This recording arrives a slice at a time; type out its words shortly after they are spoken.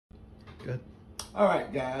Good. All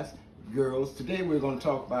right, guys, girls, today we're going to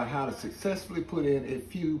talk about how to successfully put in a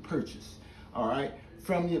few purchase. All right,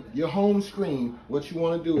 from your home screen, what you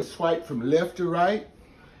want to do is swipe from left to right,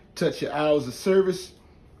 touch your hours of service,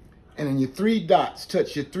 and in your three dots,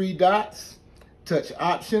 touch your three dots, touch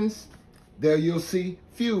options. There you'll see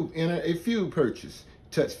fuel, enter a fuel purchase.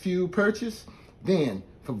 Touch fuel purchase. Then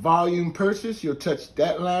for volume purchase, you'll touch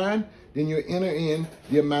that line. Then you'll enter in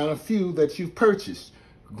the amount of fuel that you've purchased.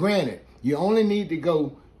 Granted, you only need to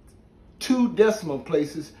go 2 decimal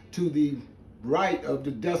places to the right of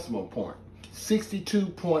the decimal point,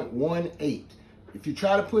 62.18. If you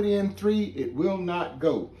try to put in 3, it will not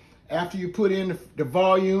go. After you put in the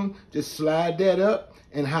volume, just slide that up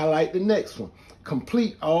and highlight the next one.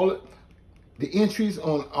 Complete all the entries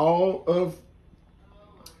on all of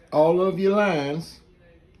your lines.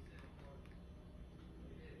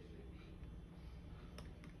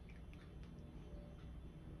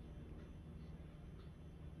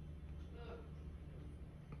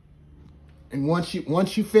 And once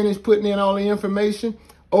you finish putting in all the information,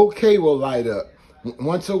 OK will light up.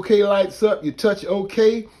 Once OK lights up, you touch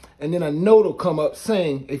OK, and then a note will come up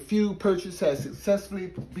saying a fuel purchase has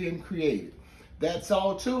successfully been created. That's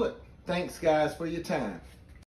all to it. Thanks, guys, for your time.